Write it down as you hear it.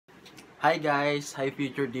Hi guys! Hi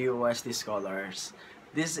future DOST scholars!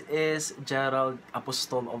 This is Gerald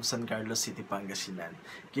Apostol of San Carlos City, Pangasinan.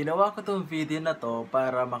 Ginawa ko tong video na to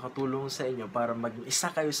para makatulong sa inyo para maging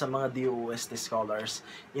isa kayo sa mga DOST scholars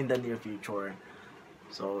in the near future.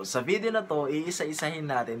 So, sa video na to, iisa-isahin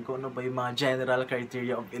natin kung ano ba yung mga general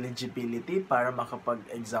criteria of eligibility para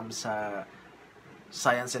makapag-exam sa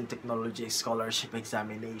Science and Technology Scholarship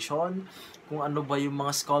Examination, kung ano ba yung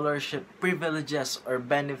mga scholarship privileges or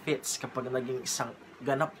benefits kapag naging isang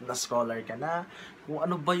ganap na scholar ka na, kung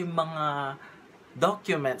ano ba yung mga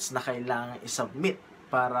documents na kailangan isubmit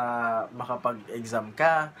para makapag-exam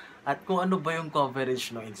ka, at kung ano ba yung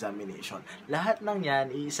coverage ng examination. Lahat ng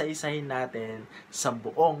yan, iisa-isahin natin sa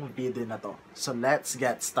buong video na to. So, let's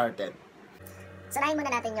get started! So, unahin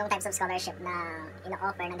muna natin yung types of scholarship na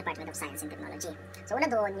ino-offer ng Department of Science and Technology. So, una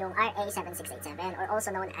doon yung RA 7687 or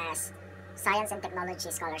also known as Science and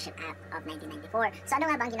Technology Scholarship Act of 1994. So,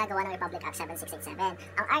 ano nga ba ang ginagawa ng Republic Act 7687?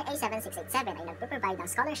 Ang RA 7687 ay nagpo-provide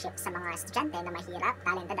ng scholarship sa mga estudyante na mahirap,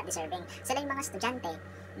 talented at deserving. Sila yung mga estudyante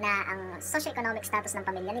na ang socio-economic status ng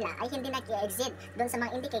pamilya nila ay hindi nag-i-exceed doon sa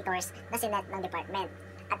mga indicators na sinet ng department.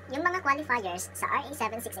 At yung mga qualifiers sa RA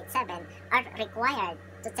 7687 are required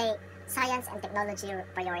to take Science and Technology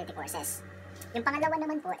Priority Courses. Yung pangalawa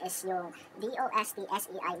naman po is yung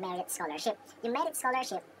DOST-SEI Merit Scholarship. Yung Merit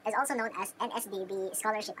Scholarship is also known as NSDB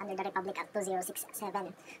Scholarship under the Republic Act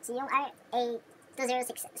 2067. So yung RA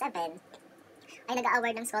 2067 ay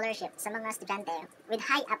nag-award ng scholarship sa mga estudyante with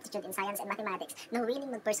high aptitude in science and mathematics na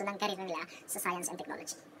willing mag-pursue ng career nila sa science and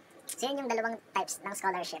technology. So yun yung dalawang types ng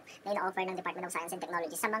scholarship na ino-offer ng Department of Science and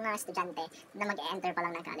Technology sa mga estudyante na mag-e-enter pa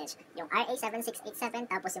lang ng college. Yung RA 7687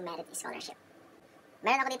 tapos yung Merit Scholarship.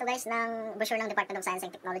 Meron ako dito guys ng brochure ng Department of Science and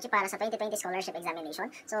Technology para sa 2020 Scholarship Examination.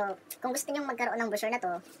 So, kung gusto nyo magkaroon ng brochure na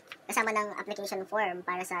to, kasama ng application form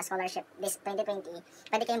para sa scholarship this 2020,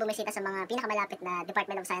 pwede kayong bumisita sa mga pinakamalapit na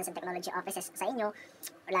Department of Science and Technology offices sa inyo,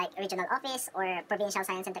 like regional office or provincial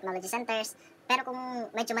science and technology centers. Pero kung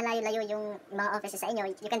medyo malayo-layo yung mga offices sa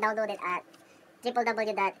inyo, you can download it at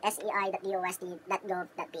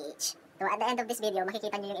www.sei.dost.gov.ph. So, at the end of this video,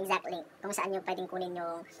 makikita nyo yung exact link kung saan nyo pwedeng kunin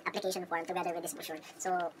yung application form together with this brochure.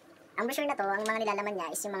 So, ang brochure na to, ang mga nilalaman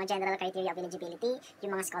niya is yung mga general criteria of eligibility,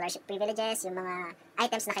 yung mga scholarship privileges, yung mga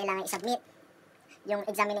items na kailangan i-submit, yung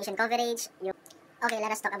examination coverage, yung... Okay,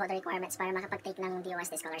 let us talk about the requirements para makapag-take ng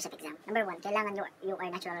DOST scholarship exam. Number 1, kailangan you are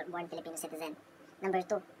natural-born Filipino citizen. Number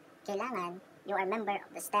 2, kailangan you are member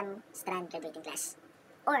of the STEM strand graduating class.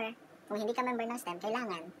 Or, kung hindi ka member ng STEM,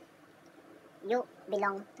 kailangan you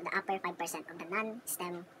belong to the upper 5% of the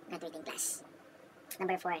non-STEM graduating class.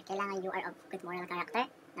 Number 4, kailangan you are of good moral character.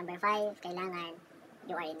 Number 5, kailangan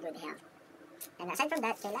you are in good health. And aside from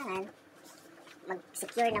that, kailangan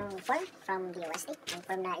mag-secure ng form from DOST, yung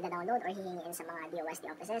form na ida-download or hihingiin sa mga DOST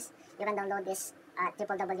offices. You can download this at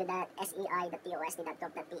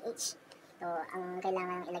www.sei.dost.gov.ph. So, ang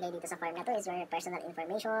kailangan ilagay dito sa form na to is your personal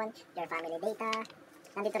information, your family data.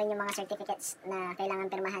 Nandito rin yung mga certificates na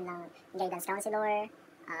kailangan pirmahan ng guidance counselor,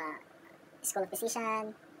 school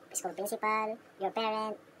physician, school principal, your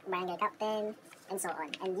parent, barangay captain, and so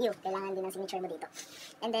on. And you, kailangan din ng signature mo dito.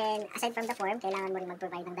 And then, aside from the form, kailangan mo rin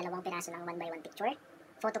mag-provide ng 2 piraso ng 1x1 picture,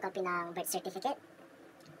 photocopy ng birth certificate,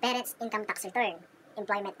 parents' income tax return,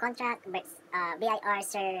 employment contract, BIR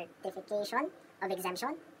certification of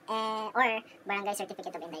exemption, or barangay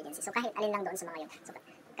certificate of indigency. So, kahit alin lang doon sa mga yun. So,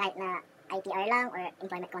 kahit na ITR lang, or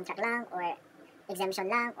employment contract lang, or exemption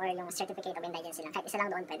lang, or yung certificate of indigency lang. Kahit isa lang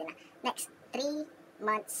doon, pwede na. Next, 3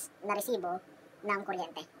 months na resibo ng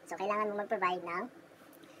kuryente. So, kailangan mo mag-provide ng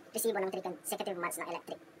resibo ng 3 consecutive months ng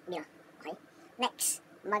electric bill. Okay? Next,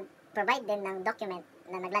 mag-provide din ng document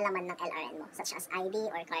na naglalaman ng LRN mo, such as ID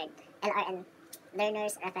or card. LRN,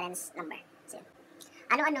 Learner's Reference Number. So,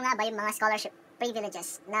 ano-ano nga ba yung mga scholarship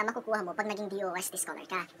privileges na makukuha mo pag naging DOST scholar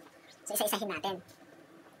ka? So, isa-isahin natin.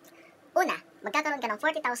 Una, magkakaroon ka ng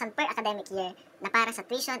 40,000 per academic year na para sa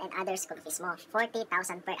tuition and other school fees mo. 40,000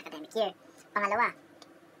 per academic year. Pangalawa,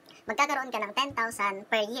 magkakaroon ka ng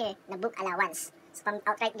 10,000 per year na book allowance. So,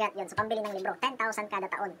 outright grant yun. So, pambili ng libro. 10,000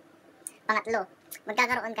 kada taon. Pangatlo,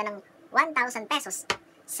 magkakaroon ka ng 1,000 pesos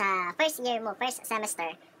sa first year mo, first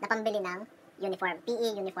semester, na pambili ng uniform,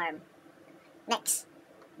 PE uniform. Next,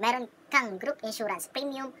 meron kang group insurance,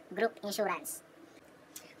 premium group insurance.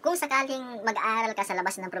 Kung sakaling mag-aaral ka sa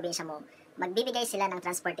labas ng probinsya mo, magbibigay sila ng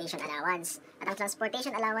transportation allowance. At ang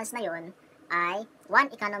transportation allowance na yun ay 1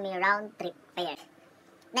 economy round trip fare.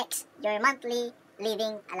 Next, your monthly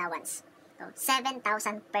living allowance. So, 7,000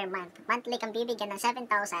 per month. Monthly kang bibigyan ng 7,000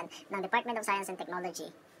 ng Department of Science and Technology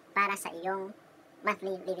para sa iyong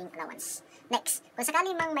monthly living allowance. Next, kung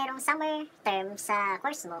sakali mang mayroong summer term sa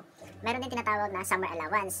course mo, meron din tinatawag na summer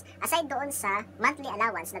allowance. Aside doon sa monthly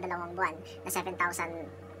allowance na 2 buwan na 7,000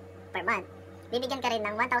 per month, bibigyan ka rin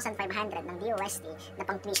ng 1,500 ng DOST na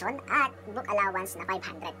pang tuition at book allowance na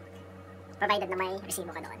 500, provided na may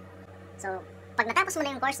resibo ka doon. So, pag natapos mo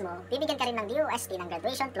na yung course mo, bibigyan ka rin ng DOST ng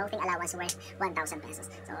graduation clothing allowance worth 1,000 pesos.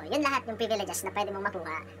 So, yun lahat yung privileges na pwede mong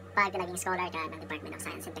makuha pag naging scholar ka ng Department of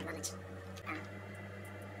Science and Technology.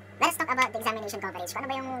 Let's talk about the examination coverage. Ano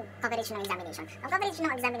ba yung coverage ng examination? Ang coverage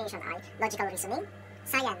ng examination ay logical reasoning,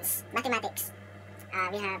 science, mathematics.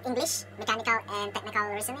 We have English, mechanical and technical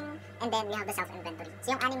reasoning, and then we have the self-inventory.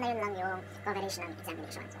 So, yung 6 na yun lang yung coverage ng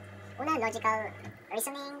examination. So, una, logical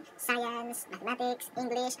reasoning, science, mathematics,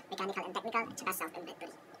 English, mechanical and technical, at saka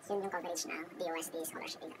self-inventory. So, yun yung coverage ng DOST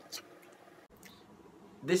scholarship examination.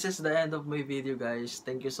 This is the end of my video, guys.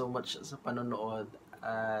 Thank you so much sa panonood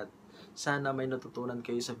at sana may natutunan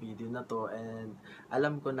kayo sa video na to, and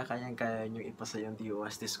alam ko na kayang-kaya nyo ipasa yung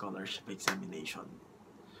DOST scholarship examination.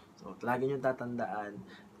 So, lagi nyo tatandaan,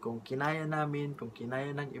 kung kinaya namin, kung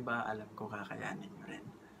kinaya ng iba, alam ko kakayanin nyo rin.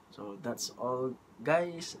 So, that's all,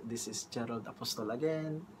 guys. This is Gerald Apostol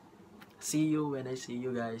again. See you when I see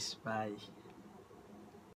you, guys. Bye.